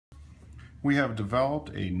We have developed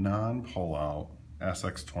a non-pull-out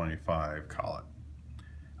SX25 collet.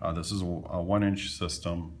 This is a 1-inch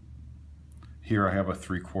system. Here I have a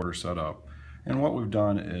 3/4 set up. And what we've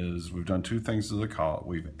done is we've done two things to the collet.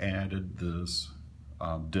 We've added this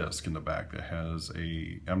disc in the back that has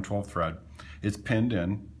a M12 thread. It's pinned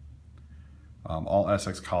in. All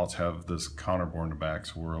SX collets have this counterbore in the back,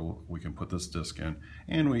 so we can put this disc in.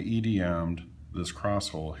 And we EDM'd this cross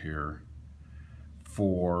hole here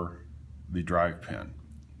for the drive pin.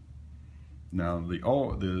 Now the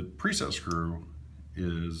preset screw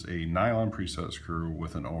is a nylon preset screw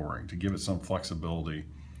with an O-ring to give it some flexibility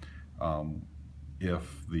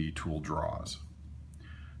if the tool draws.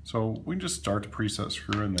 So we just start the preset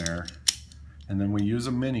screw in there, and then we use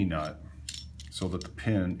a mini nut so that the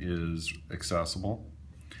pin is accessible.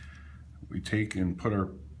 We take and put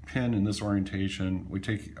our pin in this orientation. We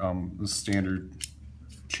take the standard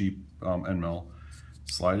cheap end mill,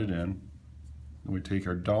 slide it in, and we take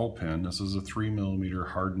our dowel pin. This is a 3mm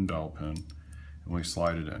hardened dowel pin, and we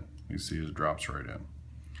slide it in. You see it drops right in.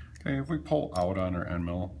 Okay, if we pull out on our end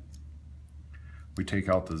mill, we take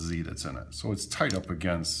out the Z that's in it. So it's tight up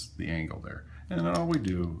against the angle there. And then all we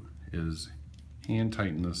do is hand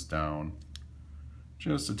tighten this down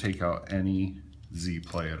just to take out any Z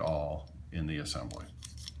play at all in the assembly.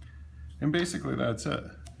 And basically that's it.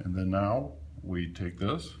 And then now we take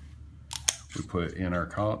this, we put it in our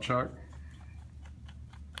collet chuck,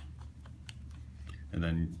 and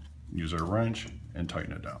then use our wrench and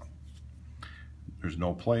tighten it down. There's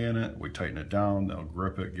no play in it. We tighten it down, that'll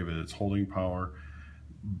grip it, give it its holding power.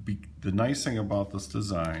 The nice thing about this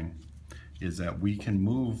design is that we can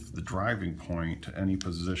move the driving point to any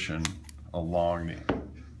position along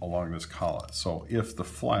this collet. So if the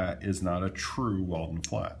flat is not a true Weldon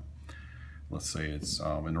flat, let's say it's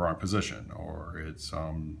in the wrong position, or it's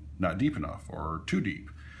not deep enough or too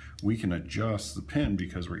deep, we can adjust the pin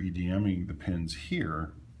because we're EDMing the pins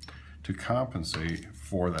here to compensate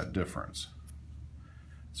for that difference.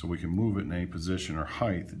 So we can move it in any position or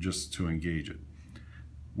height just to engage it.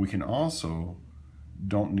 We can also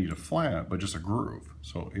don't need a flat, but just a groove.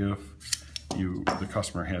 So if the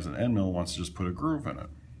customer has an end mill, wants to just put a groove in it,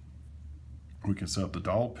 we can set up the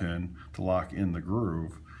dowel pin to lock in the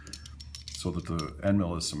groove so that the end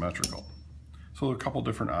mill is symmetrical. So there are a couple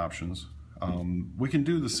different options. We can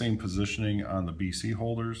do the same positioning on the BC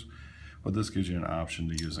holders, but this gives you an option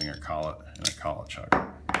to using a collet and a collet chuck.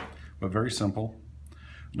 But very simple.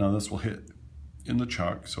 Now this will hit in the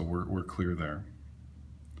chuck, so we're clear there.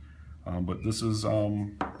 But this is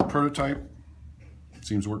prototype.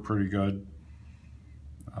 Seems to work pretty good.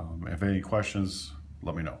 If any questions,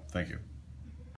 let me know. Thank you.